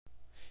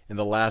In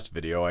the last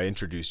video, I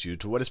introduced you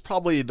to what is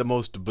probably the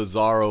most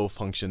bizarro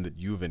function that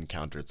you've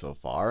encountered so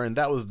far, and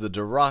that was the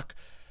Dirac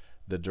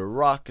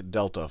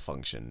delta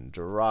function.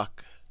 Dirac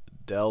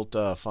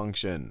delta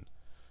function.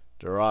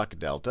 Dirac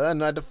delta.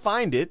 And I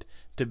defined it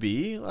to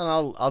be, and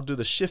I'll do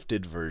the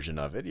shifted version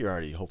of it. You're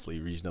already hopefully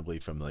reasonably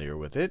familiar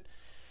with it.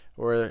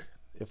 Or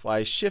if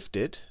I shift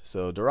it,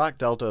 so Dirac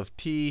delta of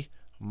t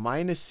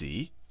minus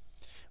c,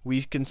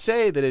 we can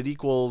say that it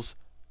equals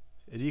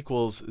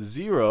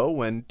 0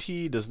 when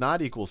t does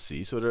not equal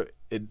c. So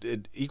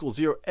it equals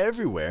 0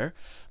 everywhere.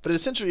 But it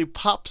essentially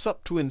pops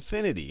up to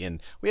infinity.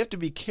 And we have to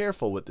be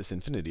careful with this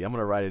infinity. I'm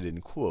going to write it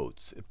in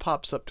quotes. It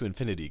pops up to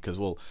infinity because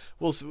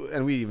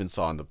and we even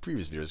saw in the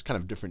previous videos, kind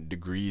of different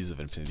degrees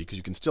of infinity, because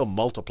you can still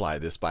multiply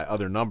this by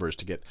other numbers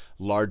to get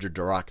larger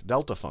Dirac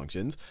delta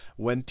functions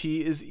when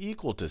t is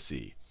equal to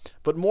c.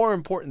 But more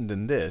important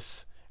than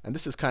this, and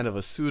this is kind of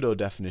a pseudo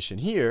definition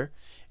here,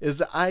 is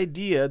the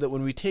idea that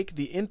when we take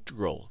the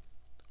integral,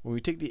 when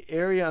we take the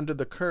area under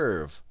the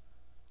curve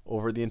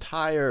over the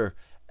entire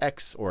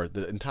x, or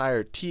the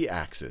entire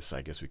t-axis,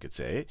 I guess we could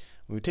say,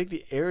 when we take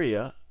the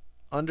area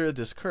under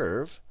this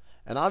curve,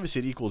 and obviously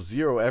it equals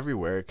 0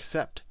 everywhere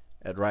except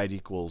at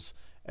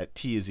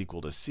t is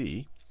equal to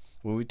c.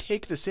 When we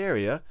take this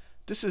area,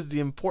 this is the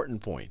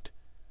important point,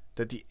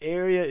 that the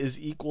area is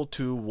equal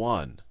to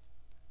 1.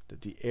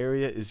 That the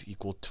area is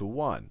equal to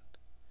 1.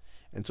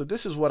 And so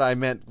this is what I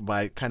meant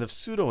by kind of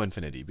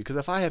pseudo-infinity. Because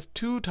if I have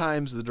 2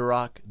 times the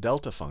Dirac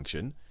delta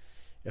function,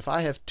 then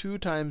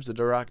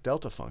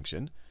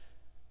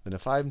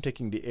if I'm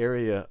taking the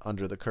area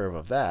under the curve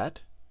of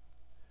that,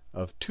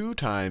 of 2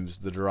 times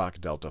the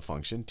Dirac delta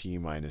function, t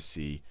minus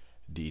c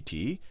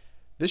dt,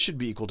 this should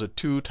be equal to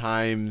 2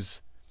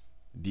 times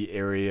the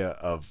area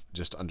of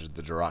just under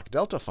the Dirac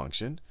delta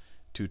function,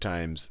 2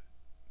 times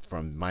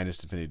from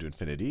minus infinity to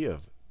infinity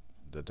of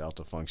the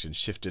delta function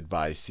shifted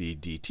by c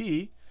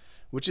dt,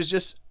 which is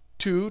just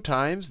 2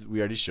 times, we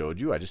already showed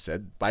you, I just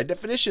said, by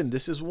definition,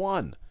 this is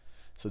 1.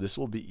 So this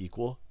will be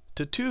equal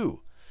to 2.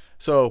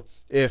 So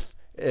if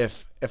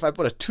I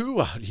put a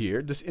 2 out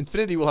here, this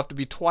infinity will have to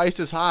be twice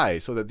as high,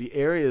 so that the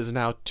area is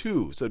now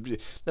 2. So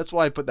that's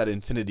why I put that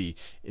infinity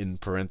in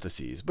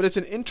parentheses. But it's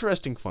an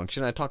interesting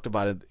function. I talked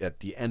about it at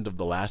the end of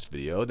the last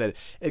video, that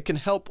it can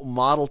help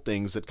model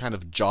things that kind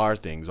of jar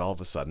things all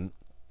of a sudden.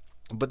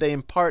 But they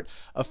impart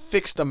a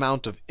fixed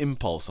amount of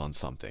impulse on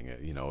something,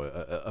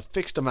 a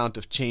fixed amount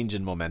of change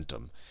in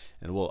momentum.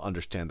 And we'll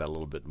understand that a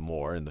little bit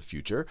more in the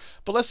future.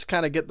 But let's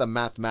kind of get the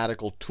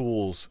mathematical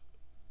tools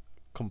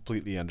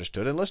completely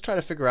understood. And let's try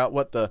to figure out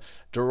what the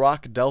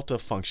Dirac delta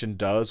function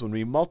does when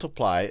we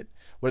multiply it,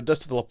 what it does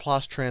to the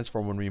Laplace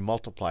transform when we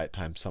multiply it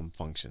times some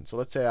function. So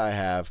let's say I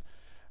have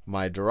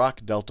my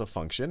Dirac delta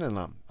function, and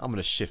I'm going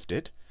to shift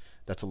it.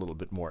 That's a little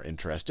bit more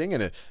interesting.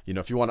 And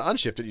if you want to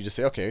unshift it, you just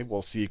say, OK,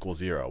 well, c equals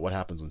 0. What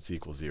happens when c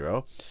equals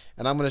 0?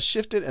 And I'm going to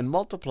shift it and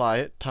multiply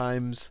it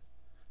times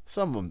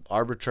some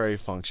arbitrary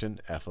function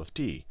f of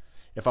t.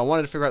 If I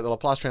wanted to figure out the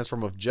Laplace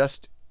transform of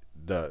just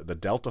the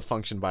delta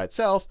function by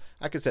itself,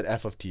 I could set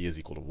f of t is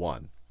equal to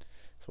 1.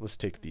 So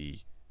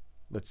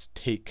let's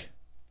take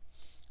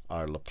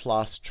our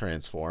Laplace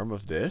transform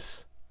of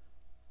this.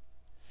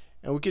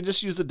 And we can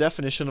just use the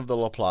definition of the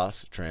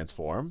Laplace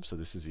transform. So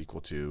this is equal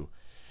to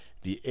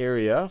the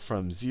area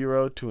from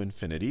 0 to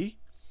infinity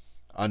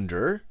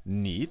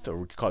underneath, or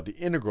we could call it the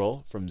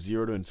integral from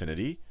 0 to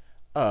infinity,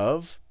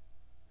 of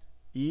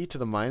e to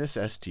the minus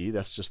st,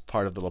 that's just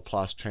part of the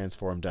Laplace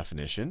transform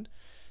definition,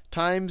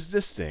 times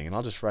this thing, and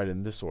I'll just write it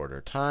in this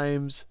order,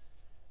 times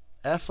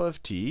f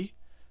of t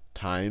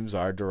times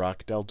our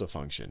Dirac delta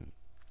function.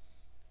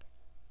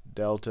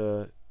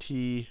 Delta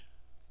t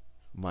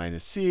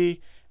minus c,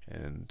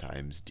 and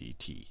times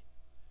dt.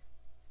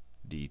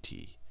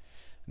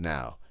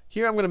 Now,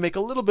 here I'm going to make a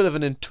little bit of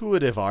an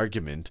intuitive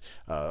argument.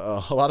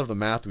 A lot of the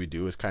math we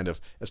do is kind of,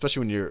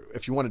 especially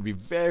if you want to be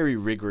very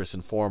rigorous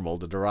and formal,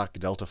 the Dirac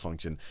delta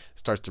function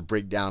starts to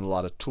break down a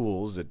lot of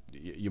tools that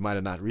you might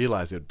have not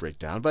realized it would break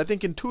down. But I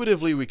think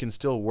intuitively we can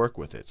still work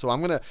with it. So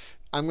I'm going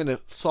to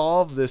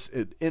solve this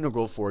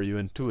integral for you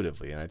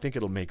intuitively, and I think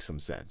it'll make some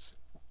sense.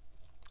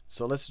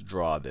 So let's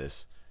draw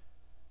this.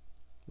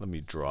 Let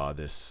me draw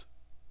this,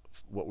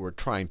 what we're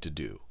trying to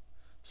do.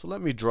 So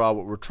let me draw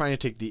what we're trying to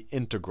take the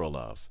integral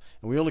of.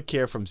 And we only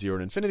care from 0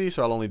 to infinity,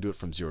 so I'll only do it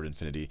from 0 to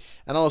infinity.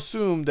 And I'll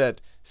assume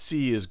that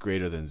c is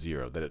greater than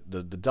 0, that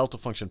the delta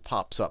function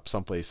pops up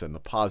someplace in the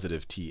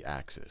positive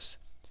t-axis.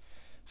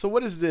 So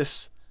what is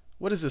this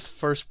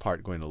first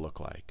part going to look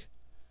like?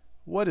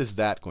 What is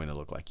that going to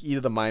look like? E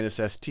to the minus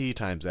st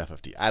times f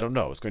of t. I don't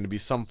know. It's going to be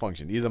some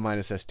function. E to the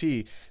minus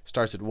st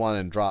starts at 1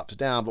 and drops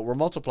down, but we're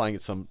multiplying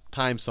it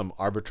times some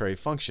arbitrary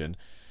function.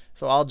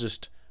 So I'll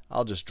just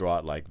draw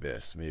it like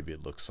this. Maybe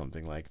it looks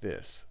something like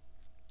this.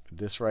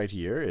 This right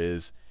here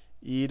is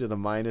e to the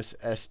minus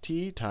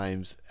st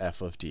times f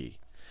of t.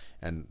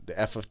 And the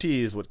f of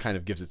t is what kind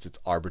of gives it its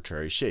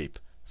arbitrary shape.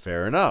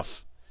 Fair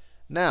enough.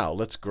 Now,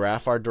 let's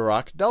graph our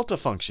Dirac delta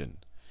function.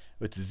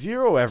 It's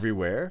 0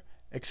 everywhere,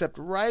 except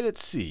right at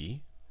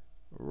c,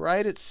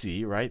 right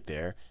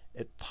there,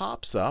 it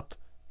pops up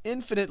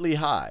infinitely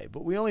high,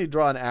 but we only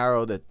draw an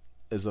arrow that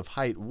is of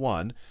height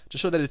 1 to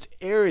show that its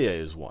area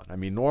is 1. I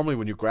mean, normally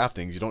when you graph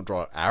things, you don't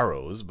draw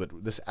arrows,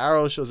 but this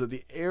arrow shows that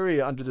the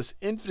area under this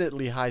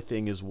infinitely high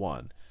thing is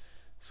 1.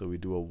 So we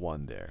do a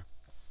 1 there.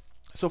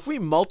 So if we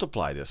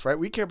multiply this, right,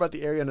 we care about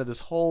the area under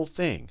this whole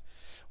thing.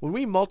 When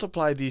we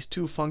multiply these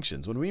two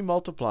functions, when we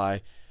multiply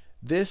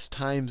this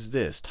times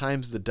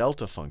the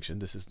delta function,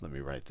 this is, let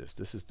me write this.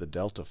 This is the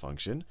delta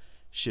function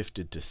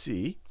shifted to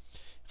c.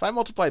 If I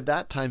multiply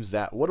that times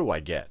that, what do I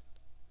get?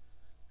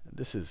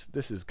 This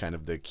is kind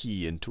of the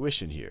key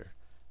intuition here.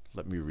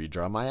 Let me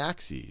redraw my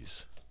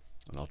axes.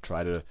 And I'll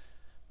try to,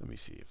 let me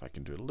see if I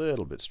can do it a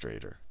little bit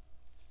straighter.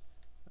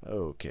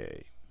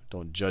 OK.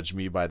 Don't judge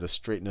me by the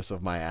straightness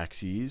of my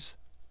axes.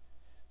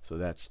 So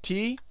that's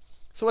t.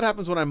 So what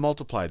happens when I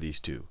multiply these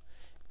two?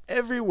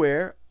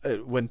 Everywhere,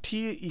 when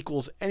t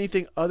equals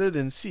anything other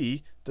than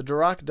c, the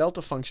Dirac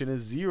delta function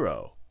is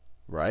 0,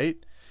 right?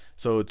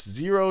 So it's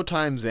 0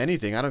 times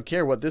anything. I don't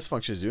care what this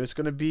function is doing. It's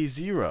going to be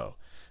 0.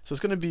 So it's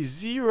going to be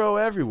 0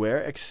 everywhere,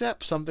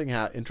 except something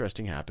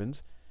interesting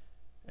happens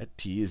at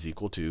t is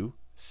equal to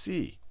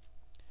c.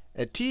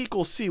 At t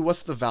equals c,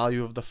 what's the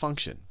value of the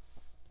function?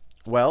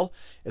 Well,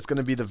 it's going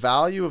to be the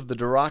value of the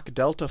Dirac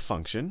delta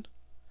function.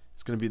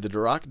 It's going to be the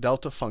Dirac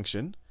delta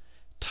function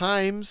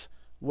times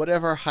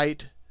whatever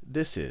height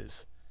this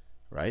is,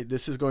 right?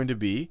 This is going to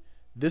be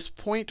this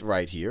point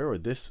right here, or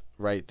this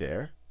right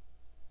there,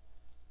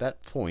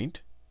 that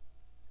point.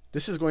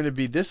 This is going to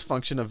be this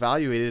function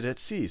evaluated at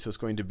c. So it's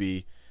going to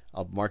be,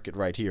 I'll mark it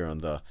right here on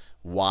the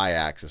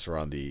y-axis or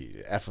on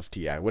the f of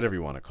t, whatever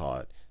you want to call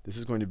it. This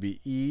is going to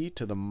be e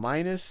to the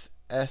minus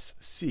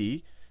sc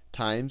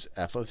times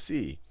f of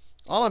c.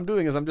 All I'm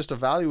doing is I'm just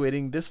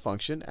evaluating this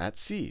function at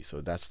c.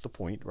 So that's the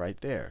point right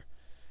there.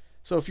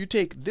 So if you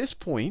take this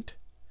point,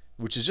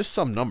 which is just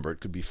some number, it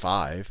could be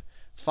 5,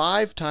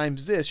 5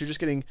 times this, you're just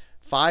getting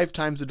 5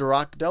 times the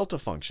Dirac delta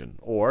function.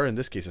 Or in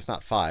this case, it's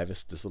not 5.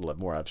 It's this little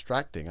more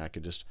abstract thing. I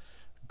could just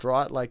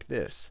draw it like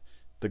this.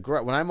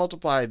 When I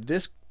multiply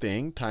this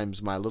thing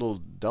times my little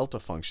delta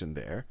function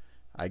there,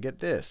 I get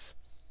this.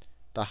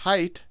 The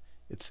height,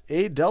 it's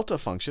a delta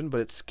function,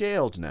 but it's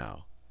scaled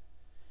now.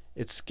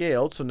 It's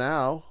scaled, so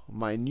now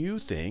my new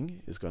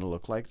thing is going to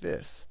look like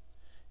this.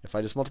 If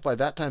I just multiply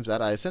that times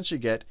that, I essentially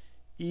get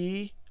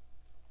e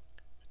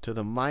to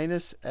the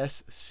minus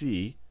sc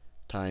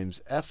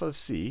times f of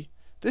c.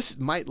 This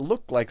might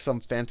look like some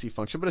fancy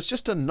function, but it's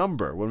just a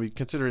number when we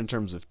consider it in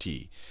terms of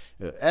t.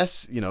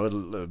 S,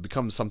 it'll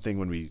become something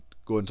when we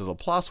go into the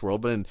Laplace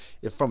world, but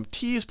if from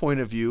t's point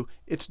of view,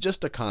 it's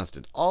just a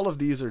constant. All of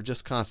these are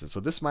just constants,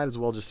 so this might as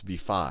well just be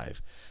 5.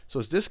 So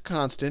it's this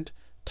constant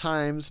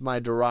times my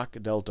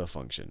Dirac delta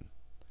function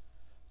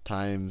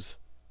times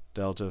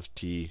delta of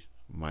t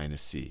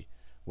minus c.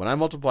 When I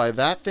multiply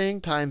that thing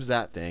times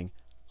that thing,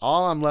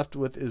 all I'm left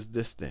with is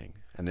this thing.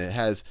 And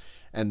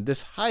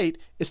this height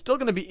is still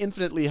going to be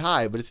infinitely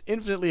high, but it's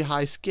infinitely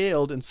high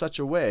scaled in such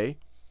a way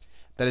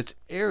that its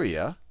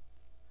area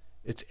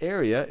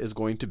is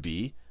going to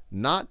be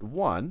not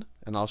 1,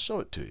 and I'll show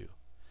it to you.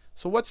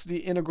 So what's the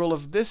integral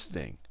of this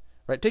thing?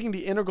 Right? Taking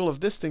the integral of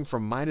this thing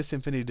from minus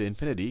infinity to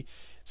infinity,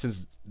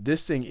 since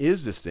this thing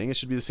is this thing, it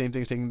should be the same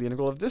thing as taking the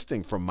integral of this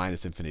thing from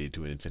minus infinity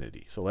to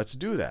infinity. So let's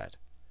do that.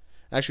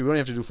 Actually, we don't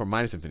have to do from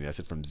minus infinity. I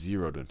said from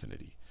 0 to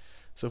infinity.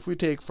 So if we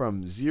take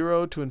from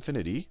 0 to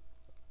infinity,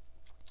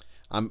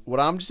 what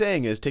I'm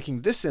saying is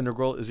taking this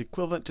integral is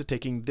equivalent to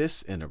taking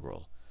this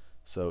integral.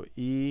 So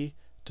e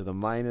to the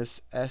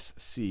minus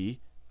sc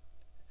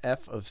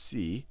f of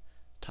c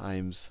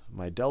times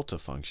my delta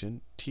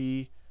function,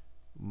 t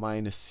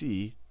minus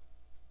c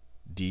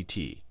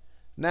dt.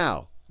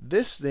 Now,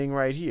 this thing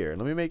right here,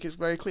 let me make it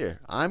very clear.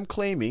 I'm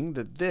claiming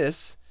that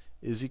this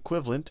is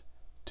equivalent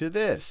to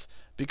this,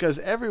 because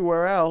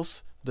everywhere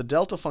else, the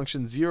delta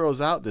function zeroes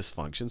out this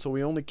function, so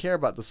we only care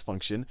about this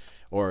function,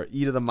 or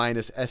e to the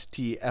minus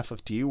st f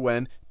of t,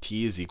 when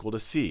t is equal to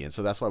c. And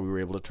so that's why we were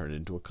able to turn it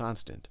into a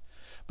constant.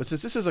 But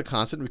since this is a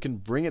constant, we can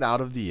bring it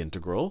out of the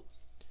integral.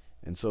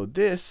 And so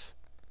this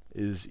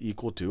is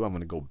equal to, I'm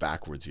going to go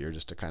backwards here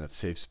just to kind of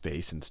save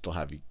space and still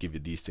give you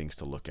these things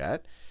to look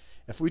at.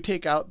 If we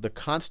take out the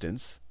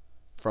constants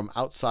from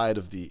inside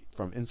of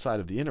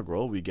the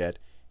integral, we get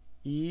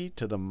e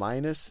to the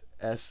minus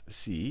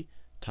sc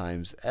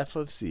times f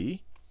of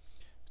c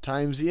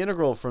times the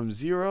integral from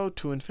 0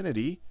 to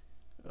infinity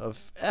of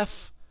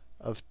f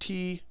of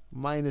t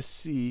minus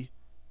c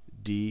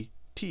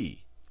dt.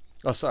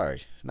 Oh,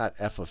 sorry, not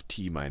f of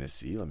t minus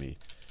c. Let me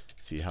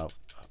see how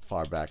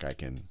far back I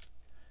can.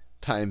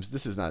 Times,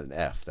 this is not an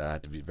f. I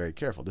have to be very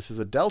careful. This is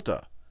a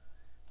delta.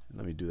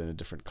 Let me do that in a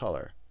different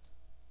color.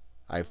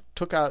 I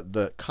took out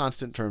the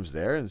constant terms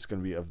there, and it's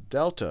going to be of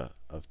delta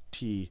of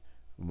t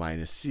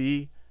minus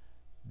c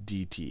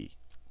dt.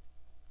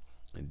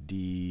 And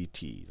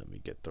dt, let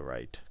me get the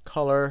right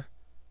color,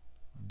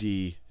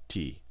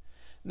 dt.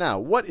 Now,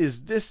 what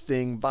is this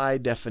thing by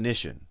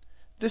definition?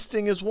 This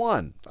thing is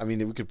 1. I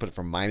mean, we could put it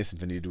from minus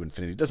infinity to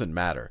infinity. It doesn't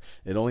matter.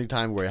 The only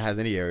time where it has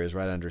any area is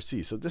right under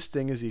c. So this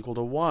thing is equal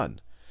to 1.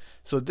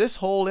 So this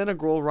whole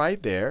integral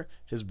right there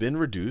has been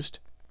reduced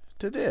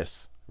to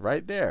this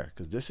right there,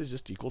 because this is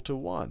just equal to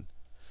 1.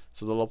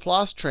 So the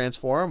Laplace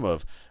transform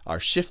of our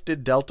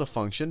shifted delta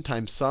function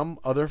times some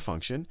other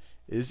function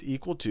is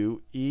equal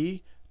to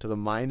e to the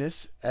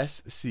minus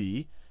sc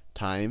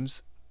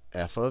times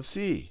f of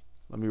c.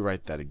 Let me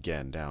write that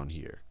again down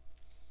here.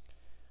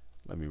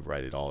 Let me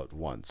write it all at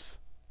once.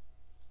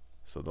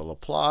 So the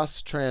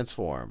Laplace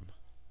transform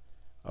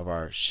of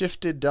our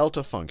shifted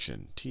delta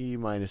function, t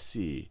minus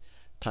c,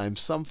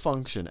 times some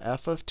function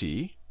f of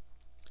t,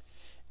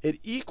 it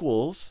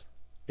equals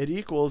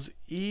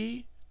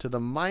e to the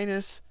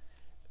minus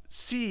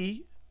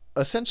c.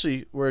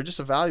 Essentially, we're just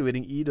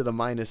evaluating e to the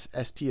minus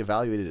st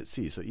evaluated at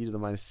c. So e to the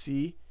minus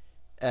c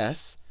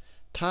s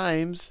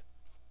times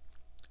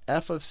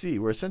f of c.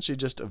 We're essentially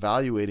just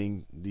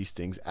evaluating these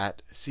things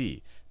at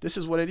c. This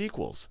is what it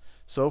equals.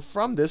 So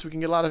from this, we can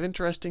get a lot of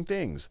interesting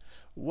things.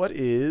 What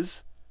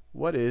is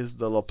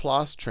the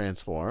Laplace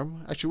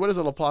transform? Actually, what is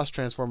the Laplace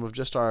transform of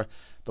just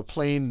the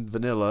plain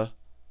vanilla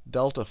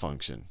delta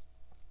function?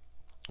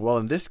 Well,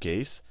 in this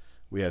case,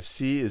 we have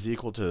c is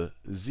equal to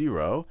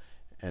 0,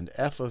 and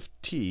f of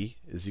t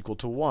is equal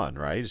to 1,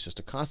 right? It's just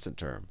a constant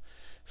term.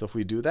 So if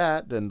we do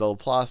that, then the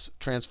Laplace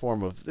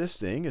transform of this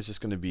thing is just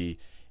going to be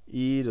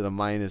e to the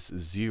minus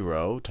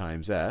 0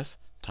 times s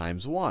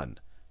times 1,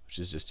 which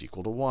is just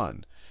equal to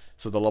 1.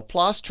 So the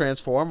Laplace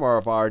transform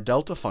of our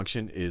delta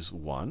function is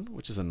 1,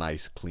 which is a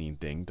nice, clean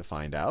thing to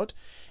find out.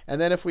 And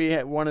then if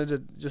we wanted to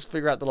just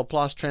figure out the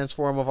Laplace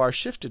transform of our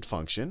shifted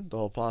function, the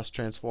Laplace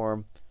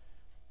transform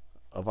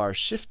of our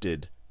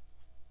shifted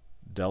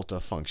delta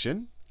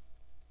function,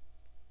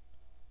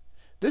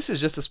 this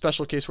is just a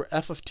special case where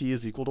f of t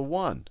is equal to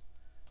 1.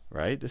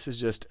 Right? This is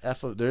just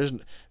f of,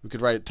 we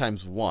could write it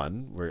times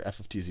 1, where f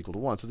of t is equal to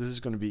 1. So this is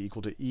going to be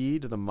equal to e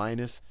to the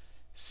minus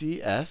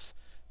cs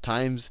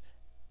times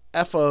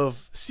f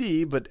of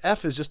c, but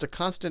f is just a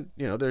constant,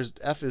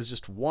 f is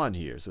just 1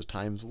 here, so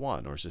times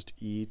 1, or it's just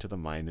e to the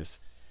minus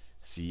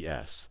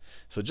cs.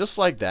 So just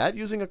like that,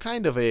 using a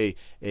kind of a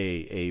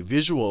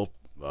visual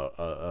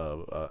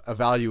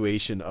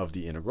evaluation of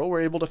the integral,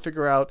 we're able to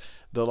figure out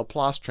the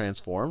Laplace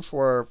transform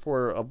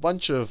for a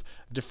bunch of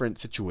different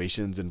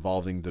situations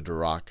involving the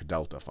Dirac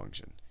delta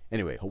function.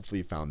 Anyway, hopefully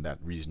you found that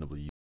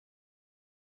reasonably useful.